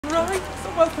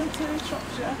welcome to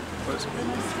Shropshire. Well, it's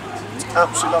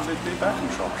absolutely lovely to be back in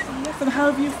Shropshire. Yes, and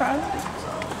how have you found it?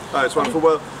 Oh, it's wonderful.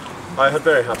 Well, I had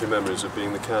very happy memories of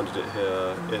being the candidate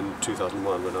here in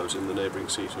 2001 when I was in the neighbouring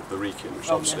seat of the Wrekin, which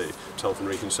obviously Telford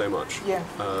and Wrekin so much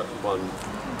one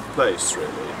place really.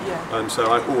 Yeah. And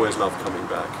so I always love coming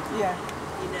back. Yeah.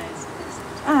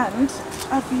 And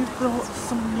have you brought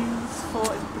some news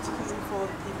particularly for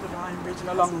the people of Iron Bridge and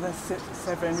along the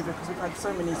Severn River, because we've had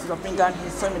so many, so I've been down here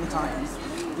so many times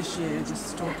this year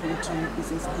just talking to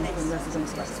business people and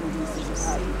residents about some of the issues we've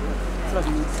had,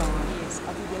 flooding and so on.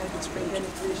 Have you been able to bring any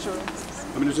reassurance?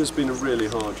 I mean, it has been a really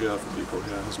hard year for people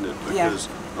here, hasn't it? Because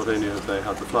not only have they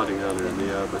had the flooding earlier in the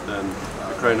year, but then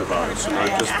the coronavirus, and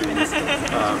I've just been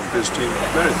visiting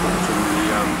Merrythought in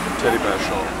the teddy bear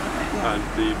shop, and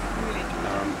the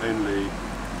only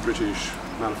British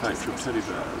manufacturer of teddy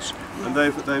bears, and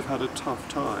they've had a tough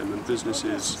time, and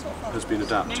businesses has been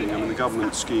adapting. I mean, the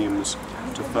government schemes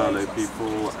to furlough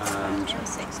people and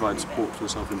provide support for the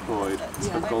self-employed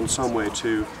have gone some way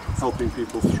to helping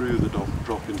people through the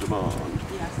drop in demand,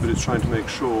 but it's trying to make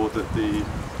sure that the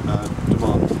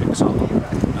demand picks up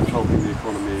and helping the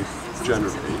economy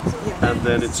generally, and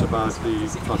then it's about the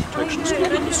flood protection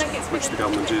schemes which the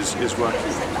government is working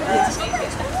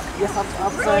on. Yes,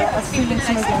 I've seen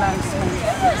some of the announcements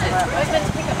about that.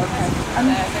 Okay. And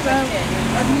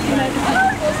have you been able to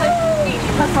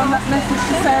pass on that message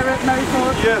to Sarah at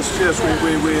Merrythought? Yes, we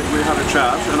had a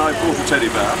chat, and I bought a teddy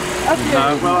bear.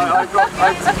 Well, I've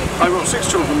got 6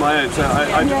 children of my own, so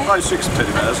I didn't buy 6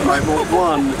 teddy bears. I bought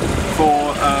one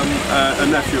for a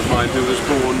nephew of mine who was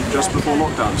born just before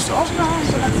lockdown started. Oh,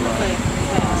 gosh, that's lovely.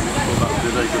 Well, that would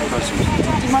be a very good present. Do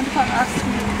you mind if I ask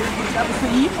you, that was for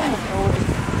you or?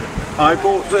 I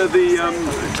bought the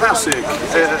classic,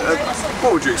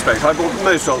 what would you expect? I bought the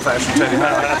most old-fashioned teddy bear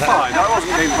I could find. I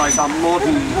wasn't going to buy some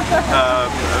modern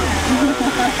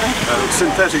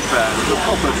synthetic bear, the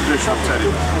proper traditional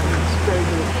teddy bear.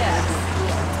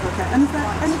 Okay, and is there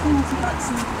anything else you'd like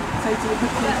to say to the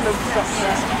people of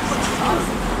Shropshire?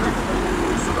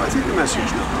 I think the message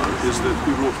now is that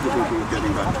people ought to be thinking of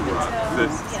getting back to work,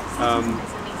 that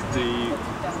the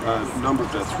number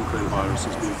of deaths from coronavirus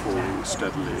has been falling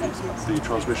steadily, the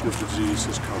transmission of disease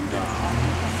has come down,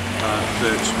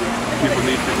 that people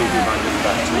need to be thinking about getting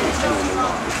back to normal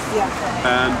life,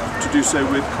 and to do so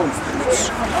with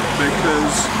confidence,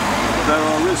 because there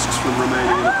are risks from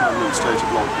remaining in a permanent state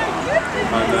of lockdown,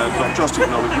 and they're not just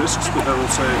economic risks, but they're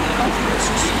also health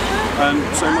risks. And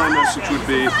so my message would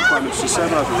be for Prime Minister to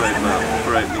set out a roadmap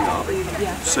for opening up,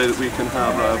 so that we can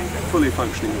have a fully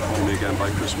functioning economy again by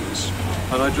Christmas.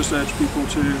 And I just urge people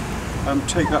to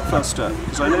take that first step,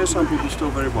 because I know some people are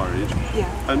still very worried,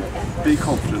 and be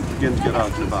confident, begin to get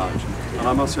out and about. And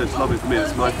I must say it's lovely for me,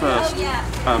 it's my first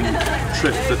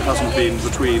trip that hasn't been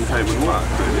between home and work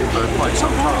really for quite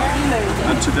some time.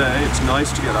 And today it's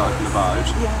nice to get out and about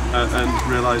and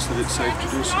realise that it's safe to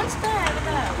do so.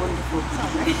 Wonderful.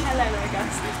 Hello there,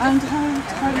 guys. And how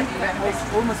I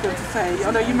was almost going to say,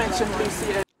 I know you mentioned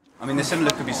Lucy. I mean, the similar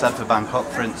could be said for Bangkok,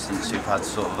 for instance, who've had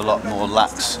sort of a lot more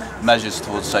lax measures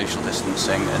towards social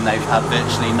distancing, and they've had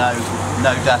virtually no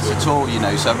deaths at all, you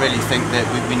know. So I really think that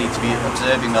we need to be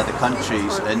observing other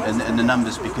countries and the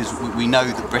numbers, because we know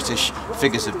that British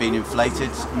figures have been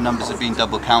inflated, numbers have been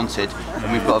double counted,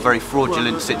 and we've got a very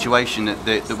fraudulent situation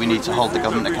that we need to hold the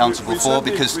government accountable for,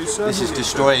 because this is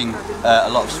destroying a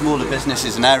lot of smaller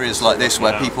businesses in areas like this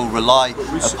where people rely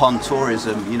upon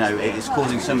tourism. You know, it's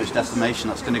causing so much decimation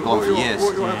that's going to go on for years.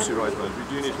 You're absolutely right, but we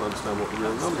do need to understand what the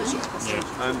real numbers are.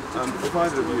 And if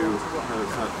either of you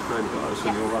have had the coronavirus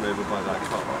and you're run over by that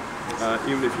car,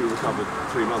 even if you recovered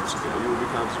 3 months ago, you will be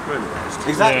counted as coronavirus.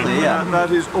 Exactly, yeah. And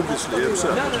that is obviously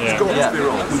absurd. It's got to be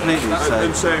wrong. Completely.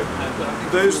 And so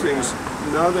those things,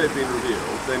 now they've been revealed,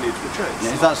 they need to be changed.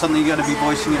 Is that something you're going to be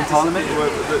voicing in Parliament? Well,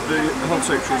 the Health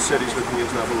Secretary said he's looking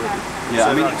into that already. Yeah,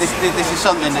 so I mean, this is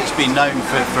something that's been known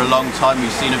for a long time.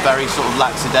 We've seen a very sort of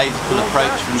lackadaisical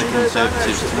approach from the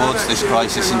Conservatives towards this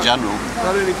crisis in general.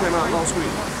 That only came out last week.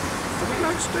 I think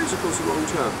lackadaisical is the wrong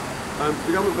term.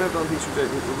 The government may have done things we don't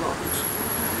think were right,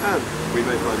 and we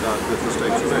may find out that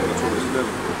mistakes were made. That's always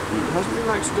inevitable. It hasn't been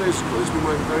lackadaisical. It's been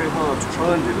working very hard to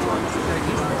try and do the right thing.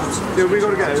 Yeah, we've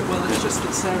got to go. Well, it's just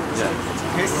that Sarah.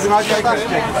 Can I go back,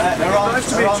 Jacob? Nice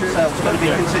to meet you. Going to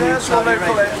be continued. Yes, well,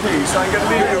 local MP, so I'm going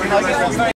to leave you.